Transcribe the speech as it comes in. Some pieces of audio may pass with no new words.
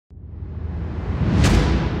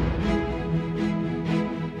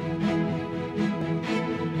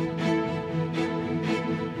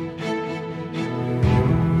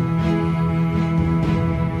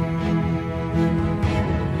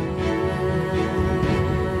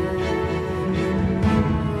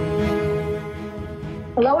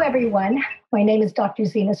Hello, everyone. My name is Dr.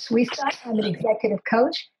 Zina Suissa. I'm an executive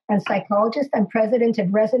coach and psychologist. I'm president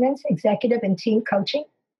of Resonance Executive and Team Coaching.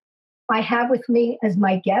 I have with me as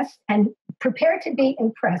my guest and prepare to be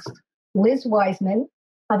impressed, Liz Wiseman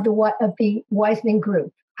of the Wiseman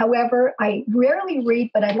Group. However, I rarely read,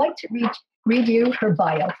 but I'd like to read you her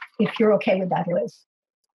bio, if you're okay with that, Liz.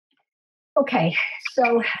 Okay,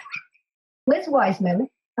 so Liz Wiseman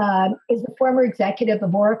is the former executive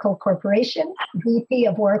of Oracle Corporation, VP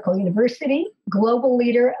of Oracle University, global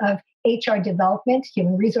leader of HR development,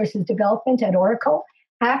 human resources development at Oracle.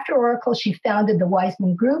 After Oracle, she founded the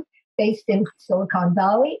Wiseman Group, based in Silicon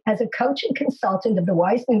Valley. As a coach and consultant of the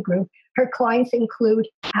Wiseman Group, her clients include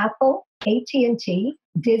Apple, AT&T,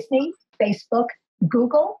 Disney, Facebook,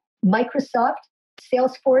 Google, Microsoft,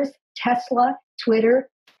 Salesforce, Tesla, Twitter,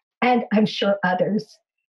 and I'm sure others.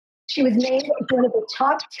 She was named as one of the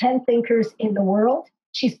top 10 thinkers in the world.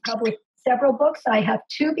 She's published several books. I have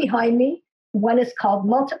two behind me. One is called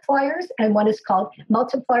Multipliers, and one is called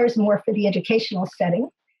Multipliers More for the Educational Setting.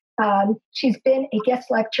 She's been a guest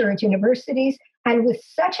lecturer at universities, and with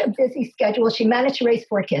such a busy schedule, she managed to raise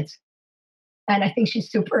 4 kids. And I think she's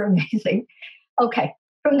super amazing. Okay,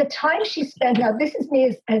 from the time she spent, now this is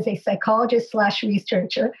me as a psychologist /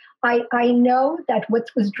 researcher, I know that what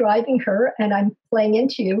was driving her, and I'm playing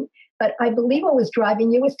into you, but I believe what was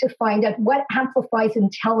driving you is to find out what amplifies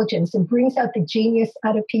intelligence and brings out the genius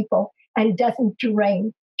out of people and doesn't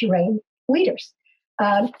drain leaders.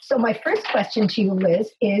 So my first question to you,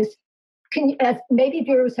 Liz, is, as maybe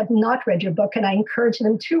viewers have not read your book, and I encourage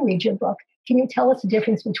them to read your book, can you tell us the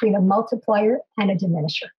difference between a multiplier and a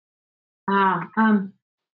diminisher?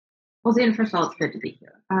 Well, Zina, first of all, it's good to be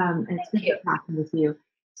here. And it's good to talking with you.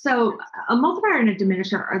 So a multiplier and a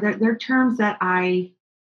diminisher they're terms that I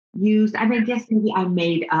used. I mean, I guess maybe I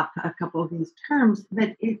made up a couple of these terms,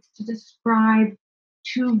 but it's to describe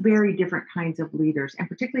two very different kinds of leaders, and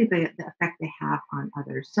particularly the effect they have on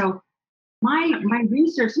others. So my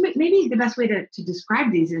research, maybe the best way to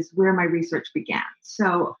describe these is where my research began.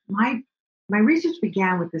 So my research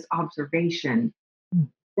began with this observation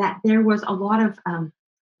that there was a lot of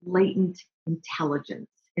latent intelligence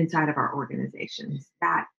inside of our organizations,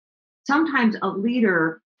 that sometimes a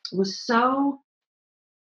leader was so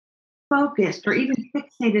focused or even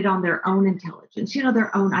fixated on their own intelligence,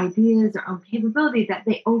 their own ideas, their own capability, that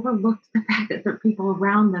they overlooked the fact that the people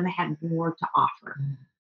around them had more to offer.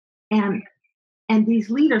 And these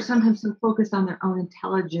leaders, sometimes so focused on their own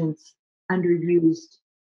intelligence, underused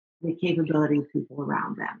the capability of people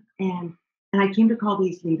around them. And I came to call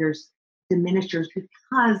these leaders diminishers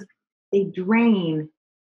because they drain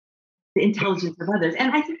the intelligence of others.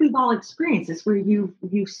 And I think we've all experienced this, where you've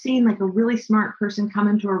seen like a really smart person come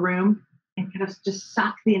into a room and kind of just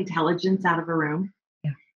suck the intelligence out of a room.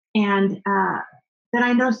 Yeah. And then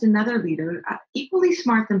I noticed another leader, equally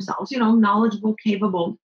smart themselves, knowledgeable,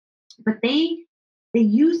 capable, but they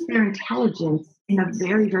use their intelligence in a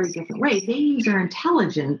very, very different way. They use their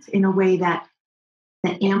intelligence in a way that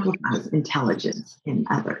amplifies intelligence in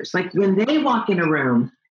others. Like when they walk in a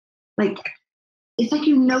room, it's like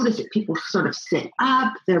you notice that people sort of sit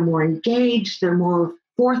up, they're more engaged, they're more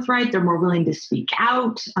forthright, they're more willing to speak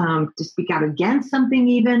out against something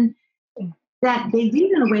even, that they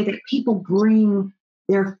lead in a way that people bring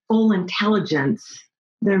their full intelligence,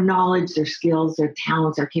 their knowledge, their skills, their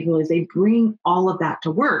talents, their capabilities, they bring all of that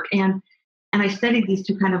to work. And I studied these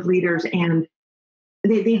two kind of leaders, and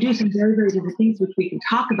they do some very, very different things, which we can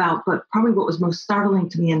talk about, but probably what was most startling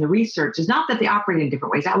to me in the research is not that they operate in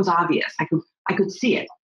different ways. That was obvious. I could see it.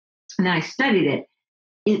 And then I studied it.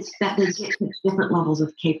 It's that they get different levels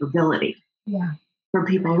of capability from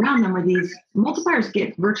people around them, where these multipliers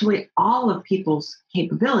get virtually all of people's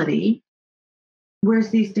capability, whereas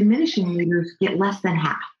these diminishing leaders get less than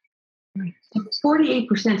half. Right. So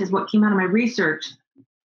 48% is what came out of my research.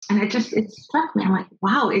 And it struck me. I'm like,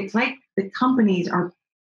 wow, it's like the companies are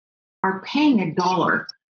paying $1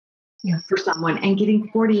 for someone and getting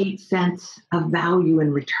 48 cents of value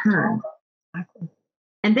in return. Exactly.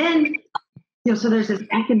 And then, so there's this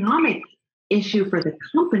economic issue for the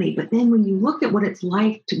company, but then when you look at what it's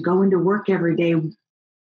like to go into work every day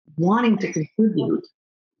wanting to contribute,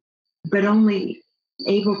 but only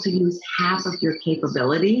able to use half of your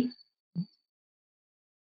capability,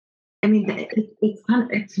 I mean,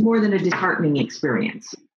 it's more than a disheartening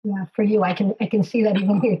experience. Yeah, for you, I can see that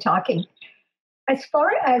even when you're talking. As far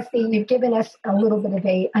as you've given us a little bit of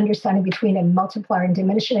a understanding between a multiplier and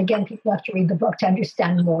diminisher. Again, people have to read the book to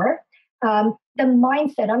understand more. The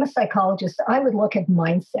mindset, I'm a psychologist, so I would look at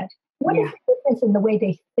mindset. What is the difference in the way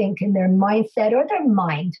they think in their mindset or their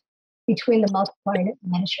mind between the multiplier and the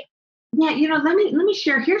diminisher? Yeah, let me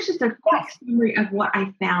share. Here's just a quick Yes, summary of what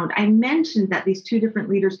I found. I mentioned that these two different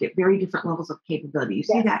leaders get very different levels of capability. You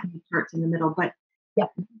see yes, that in the charts in the middle, but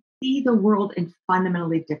yep. see the world in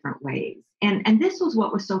fundamentally different ways. And this was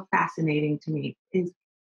what was so fascinating to me is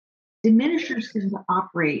diminishers seem to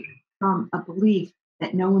operate from a belief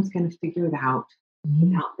that no one's going to figure it out Mhm.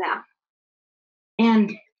 without them.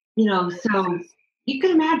 And, so you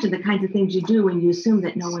can imagine the kinds of things you do when you assume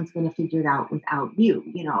that no one's going to figure it out without you.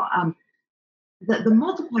 The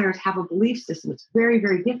multipliers have a belief system. It's very,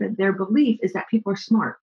 very different. Their belief is that people are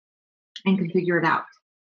smart and can figure it out.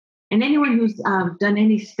 And anyone who's done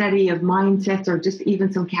any study of mindsets or just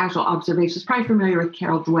even some casual observations is probably familiar with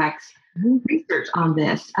Carol Dweck's Mhm. research on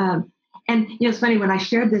this. And it's funny, when I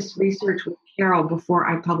shared this research with Carol before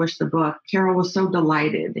I published the book, Carol was so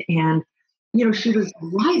delighted. And, she was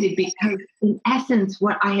delighted because, in essence,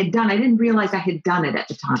 what I had done, I didn't realize I had done it at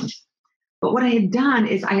the time. But what I had done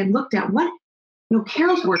is I had looked at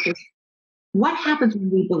Carol's work is what happens when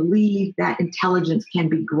we believe that intelligence can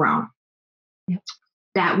be grown, Yep.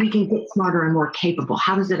 that we can get smarter and more capable.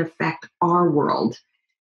 How does it affect our world?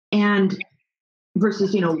 And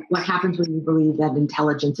versus, what happens when you believe that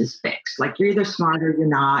intelligence is fixed, like you're either smart or you're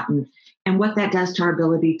not, and what that does to our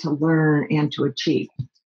ability to learn and to achieve.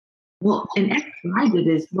 Well, and what I did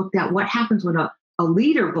is looked at what happens when a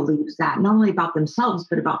leader believes that, not only about themselves,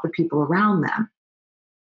 but about the people around them.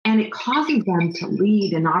 And it causes them to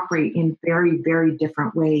lead and operate in very, very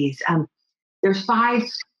different ways. There's five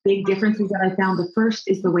big differences that I found. The first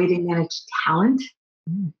is the way they manage talent.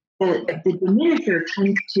 Mm. The diminisher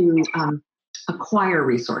tends to acquire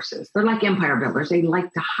resources. They're like empire builders. They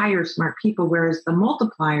like to hire smart people, whereas the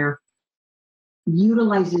multiplier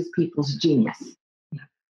utilizes people's genius.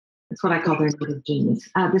 That's what I call their native genius.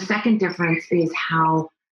 The second difference is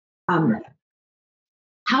um,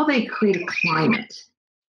 how they create a climate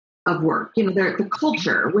of work, the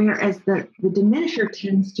culture, whereas the diminisher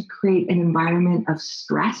tends to create an environment of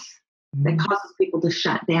stress that causes people to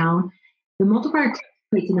shut down. The multiplier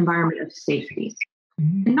creates an environment of safety,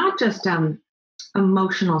 and not just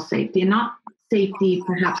emotional safety, and not safety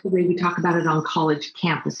perhaps the way we talk about it on college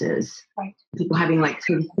campuses, Right. people having like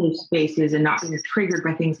sort of safe spaces and not being triggered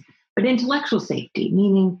by things, but intellectual safety,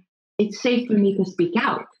 meaning it's safe for me to speak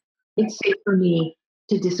out. It's safe for me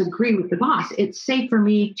to disagree with the boss. It's safe for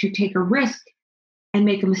me to take a risk and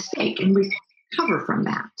make a mistake and recover from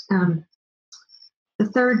that. The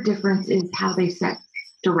third difference is how they set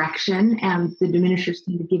direction, and the diminishers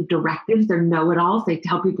tend to give directives. They're know-it-alls. They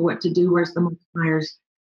tell people what to do, whereas the multipliers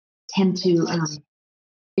tend to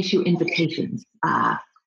issue invitations.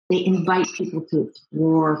 They invite people to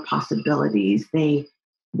explore possibilities. They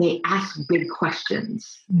ask big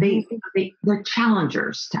questions. They're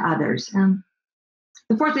challengers to others.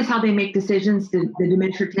 The fourth is how they make decisions. The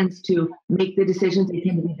diminisher tends to make the decisions. They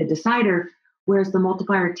tend to be the decider, whereas the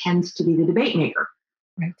multiplier tends to be the debate maker.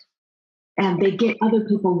 Right. And they get other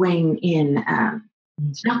people weighing in.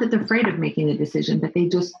 It's not that they're afraid of making a decision, but they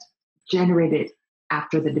just generate it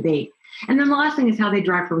after the debate. And then the last thing is how they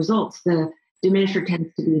drive for results. The diminisher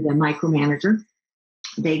tends to be the micromanager.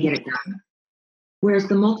 They get it done. Whereas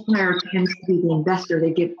the multiplier tends to be the investor.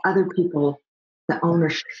 They give other people the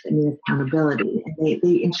ownership and the accountability, and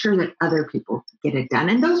they ensure that other people get it done.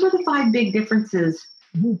 And those were the five big differences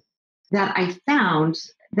that I found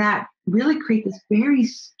that really create this very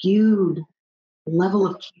skewed level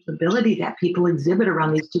of capability that people exhibit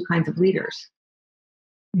around these two kinds of leaders.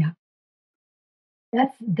 Yeah.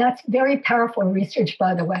 That's very powerful research,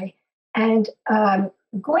 by the way. And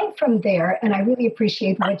going from there, and I really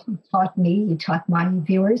appreciate what you taught me, you taught my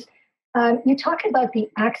viewers. You talk about the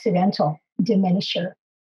accidental diminisher.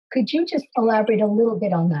 Could you just elaborate a little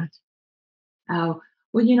bit on that? Oh,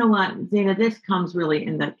 well, you know what, Zina, this comes really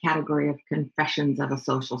in the category of confessions of a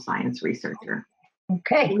social science researcher.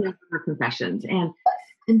 Okay. These are confessions. And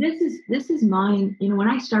this is mine. When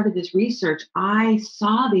I started this research, I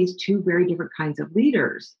saw these two very different kinds of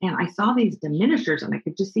leaders, and I saw these diminishers, and I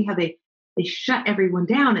could just see how they shut everyone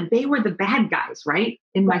down, and they were the bad guys, right,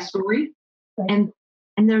 in my story. Right.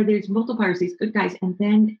 And there are these multipliers, these good guys, and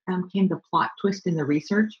then came the plot twist in the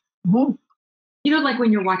research. Mhm. Like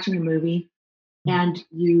when you're watching a movie and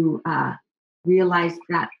you realize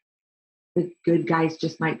that the good guys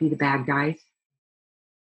just might be the bad guys.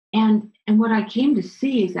 And what I came to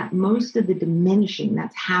see is that most of the diminishing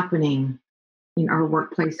that's happening in our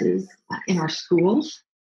workplaces, in our schools,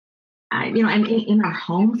 and in our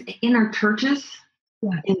homes, in our churches,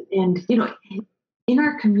 Yeah. and in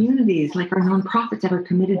our communities, like our nonprofits that are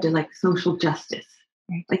committed to like social justice.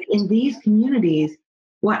 Right. Like in these communities,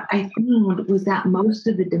 what I found was that most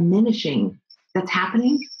of the diminishing that's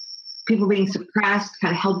happening people being suppressed,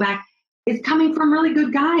 kind of held back, is coming from really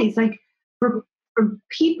good guys, like for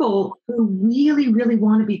people who really, really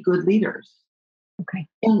want to be good leaders. Okay.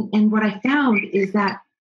 And what I found is that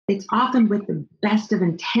it's often with the best of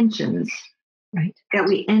intentions Right. that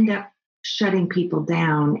we end up shutting people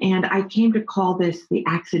down. And I came to call this the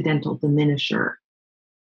accidental diminisher.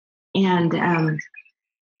 And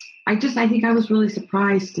I think I was really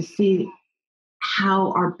surprised to see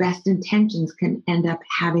how our best intentions can end up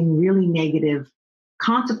having really negative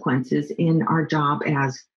consequences in our job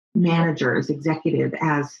as manager, as executive,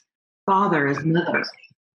 as father, as mother.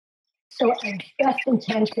 So our best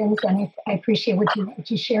intentions, and I appreciate what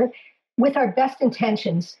you shared. With our best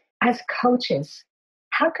intentions as coaches,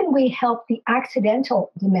 how can we help the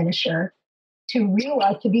accidental diminisher to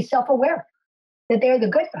realize, to be self-aware, that they're the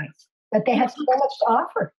good guys, that they have so much to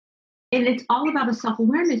offer? And it's all about a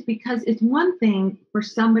self-awareness, because it's one thing for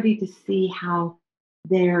somebody to see how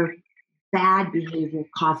their bad behavior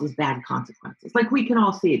causes bad consequences. Like, we can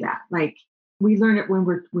all see that. Like, we learn it when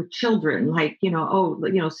we're children. Like,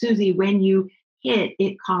 Susie, when you hit,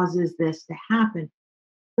 it causes this to happen.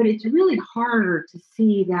 But it's really harder to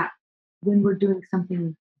see that when we're doing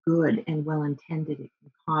something good and well-intended, it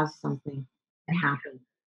can cause something to happen.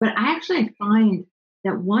 But I actually find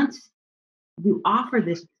that once you offer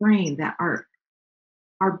this frame that our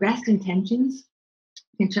best intentions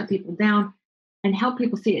can shut people down and help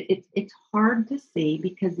people see it. It's hard to see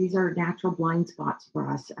because these are natural blind spots for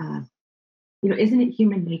us. Isn't it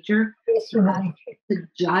human nature to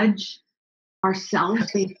judge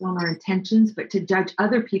ourselves based on our intentions, but to judge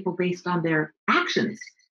other people based on their actions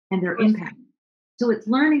and their impact? So it's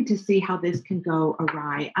learning to see how this can go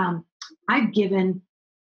awry. I've given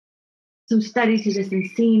some studies to this and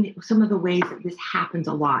seen some of the ways that this happens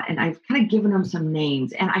a lot. And I've kind of given them some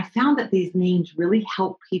names. And I found that these names really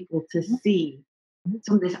help people to see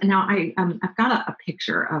some of this. And now I've got a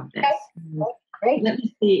picture of this. Great. Let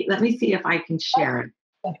me see if I can share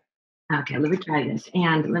it. Okay, let me try this.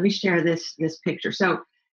 And let me share this picture. So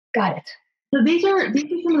got it. So these are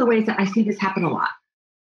some of the ways that I see this happen a lot.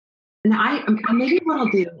 Now, maybe what I'll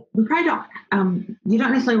do, we probably don't, you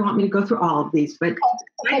don't necessarily want me to go through all of these, but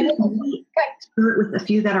I just start with a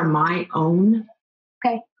few that are my own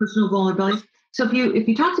personal vulnerabilities. So if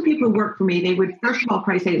you talk to people who work for me, they would first of all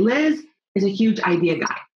probably say, Liz is a huge idea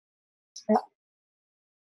guy. Yep.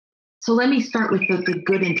 So let me start with the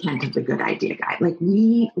good intent of the good idea guy. Like,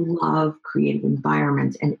 we love creative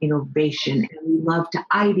environments and innovation, and we love to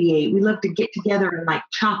ideate. We love to get together and like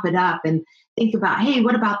chop it up and think about, hey,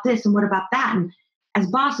 what about this and what about that? And as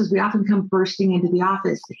bosses, we often come bursting into the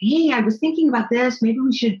office. Hey, I was thinking about this. Maybe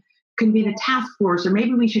we should convene a task force, or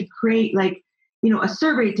maybe we should create a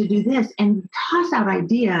survey to do this, and toss out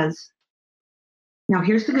ideas. Now,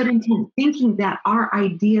 here's the good intent, thinking that our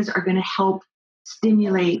ideas are going to help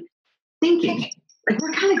stimulate thinking. Like,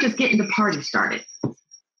 we're kind of just getting the party started.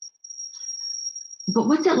 But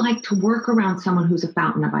what's it like to work around someone who's a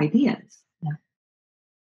fountain of ideas?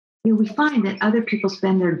 We find that other people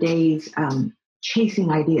spend their days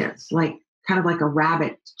chasing ideas, like kind of like a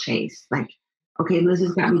rabbit chase. Like, okay, Liz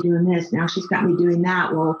has got me doing this. Now she's got me doing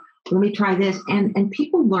that. Well, let me try this. And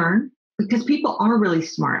people learn, because people are really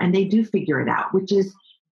smart and they do figure it out, which is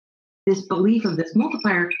this belief of this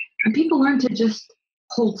multiplier. And people learn to just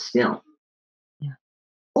hold still. Yeah.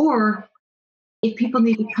 Or if people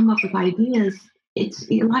need to come up with ideas, it's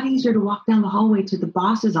a lot easier to walk down the hallway to the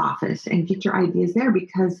boss's office and get your ideas there,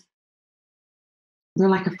 because they're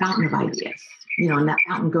like a fountain of ideas, and that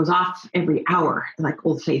fountain goes off every hour, like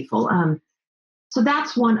Old Faithful. So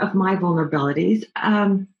that's one of my vulnerabilities.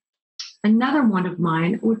 Another one of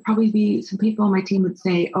mine would probably be, some people on my team would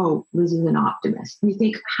say, oh, Liz is an optimist. And you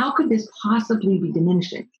think, how could this possibly be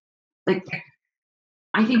diminishing? Like,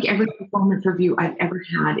 I think every performance review I've ever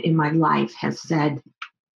had in my life has said,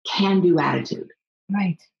 can-do attitude.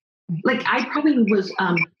 Right. Like, I probably was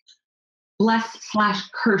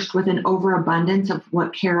blessed/cursed with an overabundance of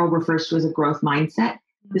what Carol refers to as a growth mindset.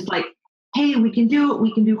 It's like, hey, we can do it.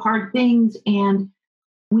 We can do hard things. And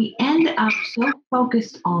we end up so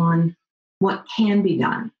focused on what can be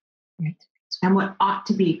done and what ought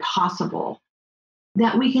to be possible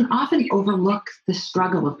that we can often overlook the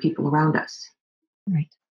struggle of people around us. Right.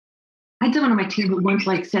 I had someone on my team who once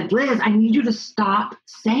said, Liz, I need you to stop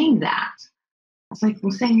saying that. I was like,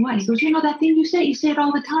 well, saying what? He goes, that thing you say it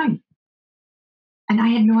all the time. And I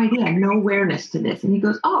had no idea, no awareness to this. And he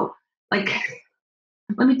goes, oh, let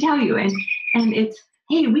me tell you. And it's,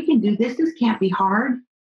 hey, we can do this. This can't be hard.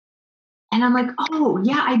 And I'm like, oh,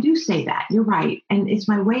 yeah, I do say that. You're right. And it's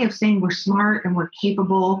my way of saying we're smart and we're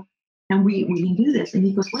capable and we can do this. And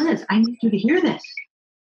he goes, Liz, I need you to hear this.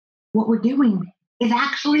 what we're doing is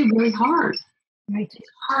actually really hard. Right. It's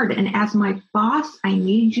hard. And as my boss, I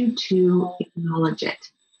need you to acknowledge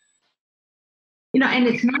it. And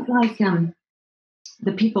it's not like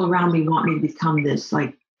the people around me want me to become this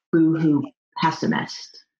like boo-hoo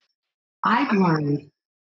pessimist. I've learned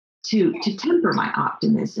to temper my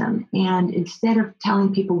optimism. And instead of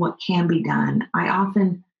telling people what can be done, I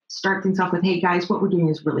often start things off with, hey guys, what we're doing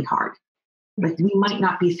is really hard. Like we might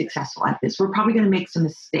not be successful at this. We're probably going to make some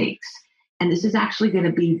mistakes. And this is actually going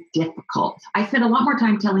to be difficult. I spend a lot more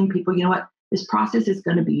time telling people, you know what, this process is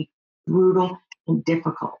going to be brutal and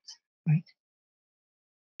difficult. Right.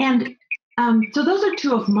 And so those are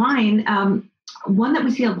two of mine. One that we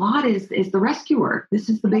see a lot is the rescuer. This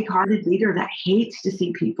is the big-hearted leader that hates to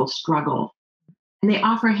see people struggle. And they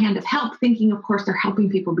offer a hand of help, thinking, of course, they're helping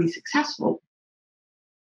people be successful.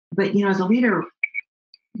 But, as a leader,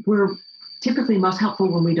 we're typically most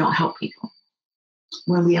helpful when we don't help people,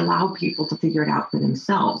 when we allow people to figure it out for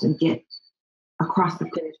themselves and get across the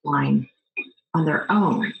finish line on their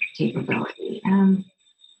own capability.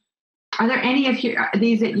 Are there any of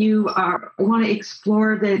these that you want to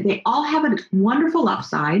explore? They all have a wonderful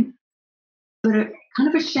upside, but kind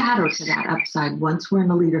of a shadow to that upside once we're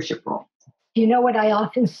in a leadership role. You know what I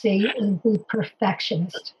often see is the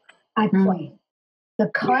perfectionist at play. The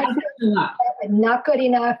constant, not good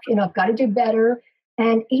enough, I've got to do better.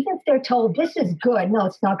 And even if they're told this is good, no,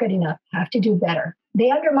 it's not good enough, I have to do better.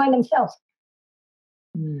 They undermine themselves.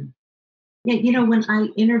 Yeah, when I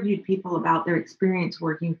interviewed people about their experience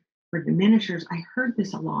working for diminishers, I heard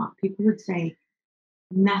this a lot. People would say,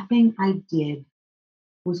 nothing I did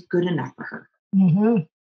was good enough for her. Mm-hmm.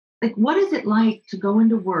 Like, what is it like to go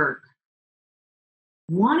into work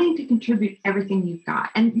wanting to contribute everything you've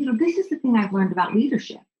got? And, this is the thing I've learned about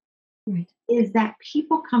leadership, right, is that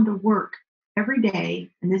people come to work every day,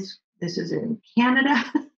 and this is in Canada,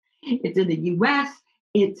 it's in the US,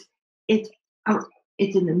 it's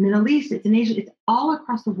in the Middle East, it's in Asia, it's all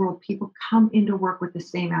across the world. People come into work with the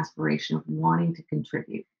same aspiration of wanting to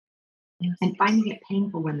contribute and finding it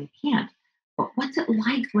painful when they can't. But what's it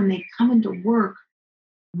like when they come into work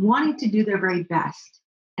wanting to do their very best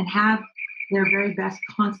and have their very best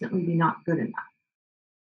constantly be not good enough?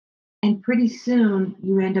 And pretty soon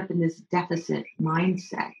you end up in this deficit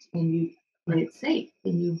mindset and you play it safe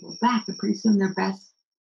and you go back, and pretty soon their best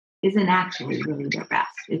isn't actually really their best.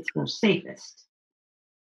 It's their safest.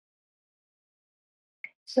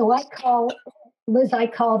 So I call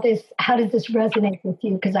this, how does this resonate with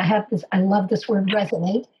you? Because I love this word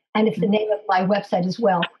resonate, and it's the name of my website as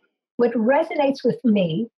well. What resonates with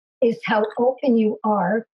me is how open you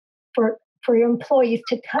are for your employees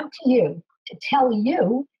to come to you, to tell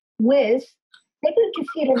you, Liz, maybe we can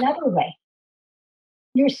see it another way.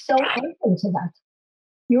 You're so open to that.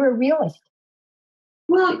 You're a realist.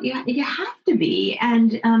 Well, you have to be.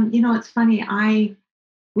 And, it's funny.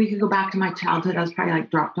 We could go back to my childhood. I was probably like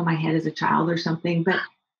dropped on my head as a child or something. But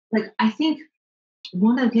I think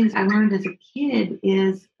one of the things I learned as a kid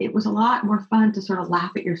is it was a lot more fun to sort of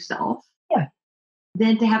laugh at yourself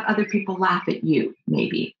than to have other people laugh at you,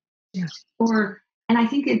 maybe. Yeah. And I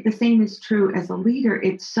think the same is true as a leader.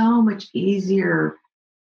 It's so much easier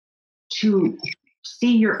to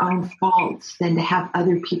see your own faults than to have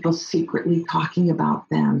other people secretly talking about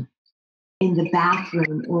them in the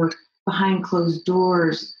bathroom or behind closed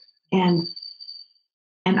doors. And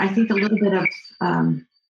I think a little bit of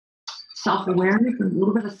self-awareness and a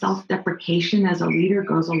little bit of self-deprecation as a leader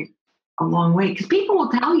goes a long way, because people will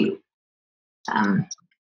tell you.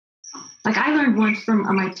 Like I learned once from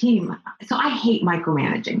my team. So I hate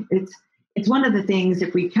micromanaging. It's one of the things,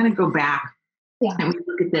 if we kind of go back and we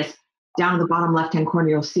look at this down in the bottom left-hand corner,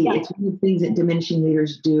 you'll see it's one of the things that diminishing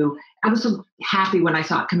leaders do. I was so happy when I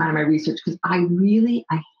saw it come out of my research, because I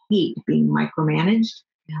hate being micromanaged,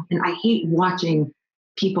 and I hate watching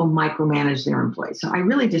people micromanage their employees. So I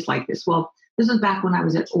really dislike this. Well, this was back when I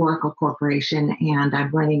was at Oracle Corporation, and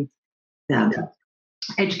I'm running the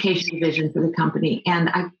education division for the company. And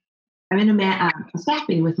I'm in a staff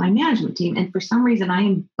meeting with my management team, and for some reason I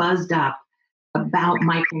am buzzed up about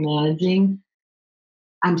micromanaging.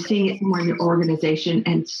 I'm seeing it more in the organization.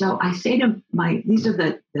 And so I say to these are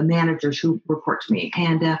the managers who report to me.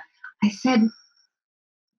 And I said,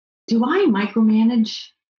 do I micromanage?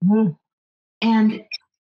 Mm-hmm. And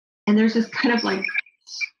there's this kind of like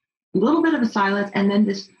a little bit of a silence, and then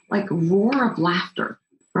this like roar of laughter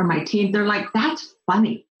from my team. They're like, that's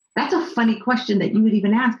funny. That's a funny question that you would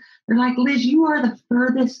even ask. They're like, Liz, you are the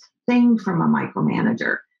furthest thing from a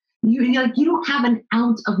micromanager. You don't have an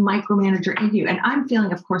ounce of micromanager in you. And I'm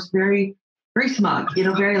feeling, of course, very very smug,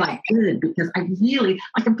 very like good because I really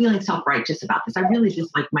like I'm feeling self-righteous about this. I really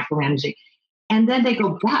just like micromanaging. And then they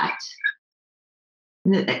go, but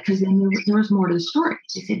because then there was more to the story.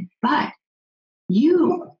 They said, but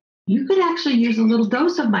you could actually use a little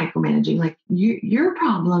dose of micromanaging. Like your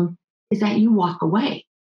problem is that you walk away.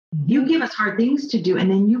 You give us hard things to do,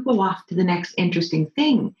 and then you go off to the next interesting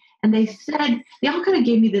thing. And they all kind of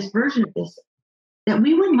gave me this version of this, that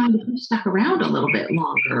we wouldn't mind if you stuck around a little bit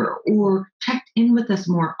longer or checked in with us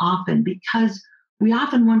more often, because we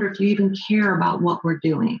often wonder if you even care about what we're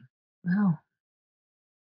doing. Wow.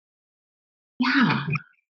 Yeah.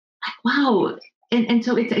 Wow. And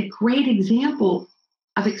so it's a great example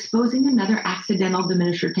of exposing another accidental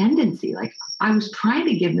diminisher tendency. Like I was trying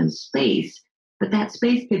to give them space, but that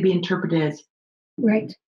space could be interpreted as,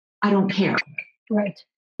 right, I don't care. Right.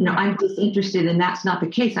 I'm disinterested, and that's not the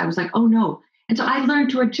case. I was like, oh no. And so I learned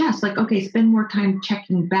to adjust, like, okay, spend more time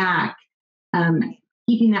checking back,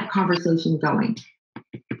 keeping that conversation going.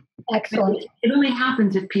 Excellent. It only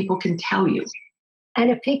happens if people can tell you. And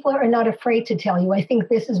if people are not afraid to tell you, I think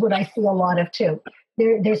this is what I see a lot of too.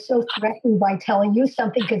 They're so threatened by telling you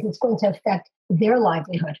something because it's going to affect their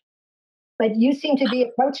livelihood. But you seem to be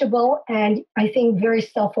approachable and I think very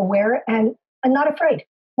self-aware and not afraid.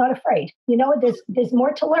 Not afraid. There's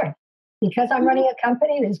more to learn. Because I'm running a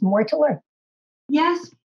company, there's more to learn. Yes,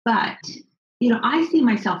 but I see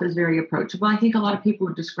myself as very approachable. I think a lot of people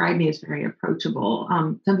would describe me as very approachable.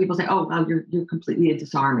 Some people say, "Oh, well, you're completely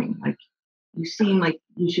disarming. Like you seem like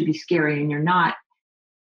you should be scary, and you're not."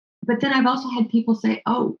 But then I've also had people say,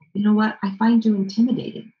 "Oh, you know what? I find you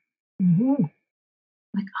intimidating." Mm-hmm.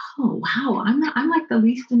 Like, oh wow, I'm like the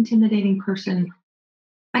least intimidating person.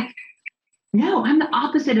 Like, no, I'm the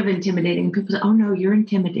opposite of intimidating. People say, "Oh no, you're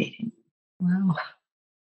intimidating." Wow.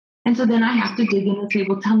 And so then I have to dig in and say,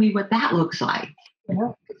 well, tell me what that looks like.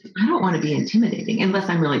 Yeah. I don't want to be intimidating unless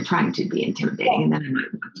I'm really trying to be intimidating, and then I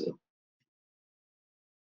might want to.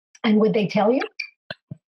 And would they tell you?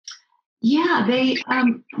 Yeah, they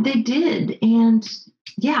did. And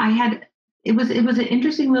yeah, it was an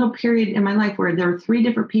interesting little period in my life where there were 3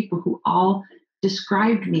 different people who all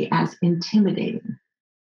described me as intimidating.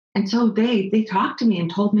 And so they talked to me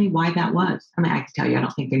and told me why that was. I mean, I can tell you, I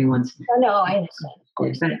don't think anyone's. Oh, no, I understand. Of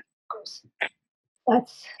course. But, of course.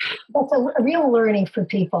 That's a real learning for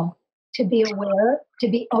people to be aware, to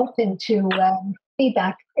be open to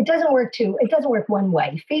feedback. It doesn't work one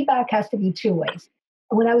way. Feedback has to be 2 ways.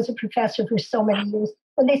 When I was a professor for so many years,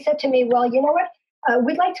 when they said to me, well, you know what,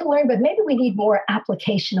 we'd like to learn, but maybe we need more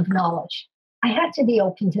application of knowledge. I had to be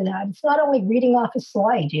open to that. It's not only reading off a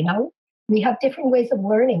slide, we have different ways of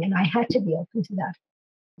learning, and I had to be open to that.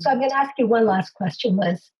 So I'm going to ask you one last question,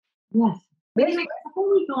 Liz. Yes.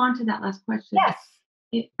 Before we go on to that last question.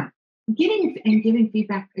 Yes. Getting and giving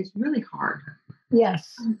feedback is really hard.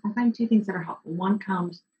 Yes. I find 2 things that are helpful. One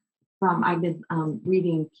comes from, I've been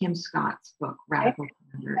reading Kim Scott's book, Radical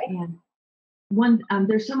Candor. And one,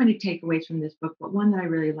 there's so many takeaways from this book, but one that I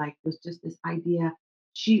really liked was just this idea.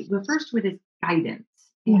 She refers to it as guidance.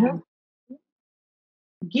 And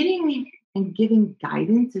getting and giving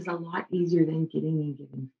guidance is a lot easier than getting and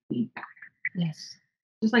giving feedback. Yes.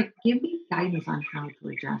 Just like give me guidance on how to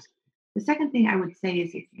adjust. The second thing I would say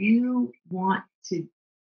is if you want to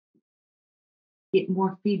get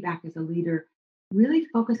more feedback as a leader, really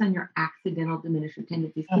focus on your accidental diminisher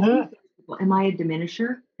tendencies. People, am I a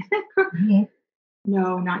diminisher?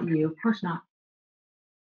 No, not you. Of course not.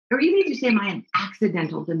 Or even if you say, am I an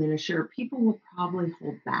accidental diminisher? People will probably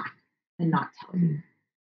hold back and not tell you.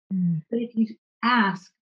 But if you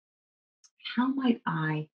ask, how might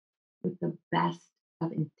I, with the best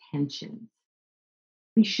of intentions,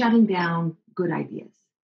 be shutting down good ideas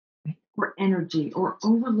or energy or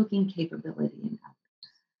overlooking capability in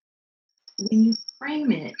others? When you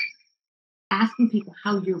frame it, asking people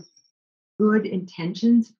how your good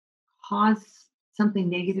intentions cause something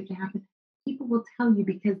negative to happen, people will tell you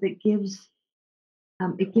because it gives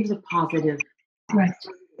a positive right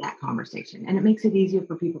to that conversation, and it makes it easier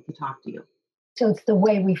for people to talk to you. So it's the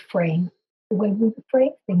way we frame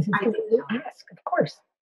things. It's the way we ask, of course.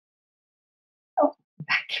 Oh,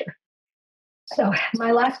 back here. So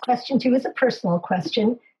my last question to you is a personal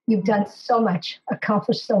question. You've done so much,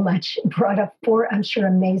 accomplished so much, brought up 4, I'm sure,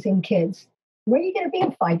 amazing kids. Where are you going to be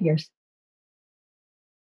in 5 years?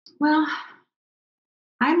 Well,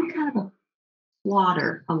 I'm kind of a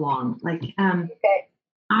plotter along. Like,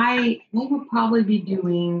 I will probably be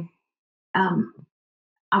doing. I'm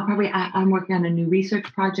working on a new research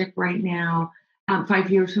project right now. 5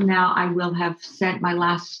 years from now, I will have sent my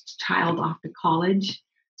last child off to college.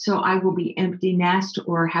 So I will be empty nest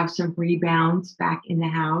or have some rebounds back in the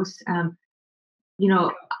house.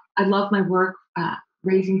 I love my work.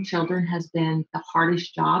 Raising children has been the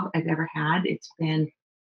hardest job I've ever had. It's been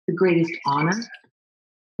the greatest honor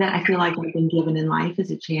that I feel like I've been given in life, is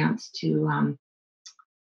a chance to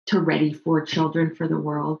ready for children for the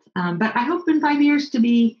world. But I hope in 5 years to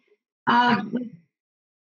be at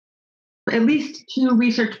least 2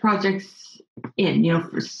 research projects in,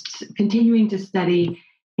 for continuing to study,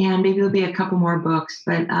 and maybe there'll be a couple more books,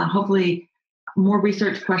 but hopefully more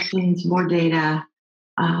research questions, more data,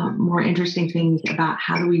 more interesting things about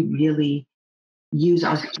how do we really use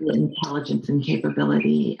our intelligence and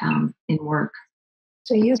capability in work.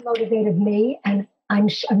 So you've motivated me, and I'm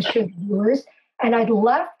sure the viewers, and I'd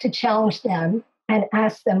love to challenge them and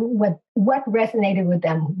ask them what resonated with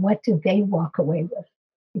them. What do they walk away with?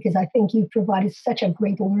 Because I think you've provided such a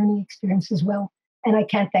great learning experience as well. And I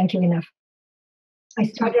can't thank you enough. I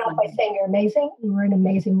started off by saying you're amazing. You were an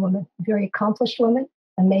amazing woman, a very accomplished woman,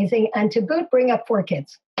 amazing. And to boot, bring up 4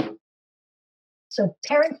 kids. So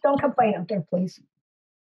parents, don't complain out there, please.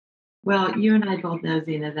 Well, you and I both know,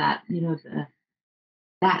 Zina, that,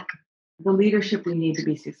 that the leadership we need to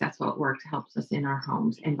be successful at work helps us in our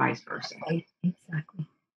homes and vice versa. Exactly.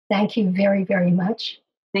 Thank you very, very much.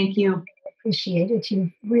 Thank you. I appreciate it.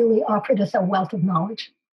 You've really offered us a wealth of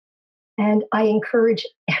knowledge. And I encourage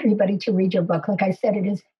everybody to read your book. Like I said, it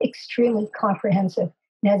is extremely comprehensive.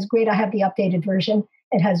 It has great, I have the updated version.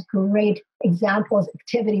 It has great examples,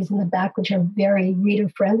 activities in the back, which are very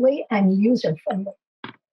reader-friendly and user-friendly.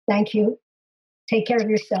 Thank you. Take care of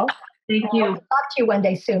yourself. Thank you. I'll talk to you one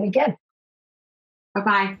day soon again.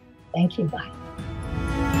 Bye-bye. Thank you. Bye.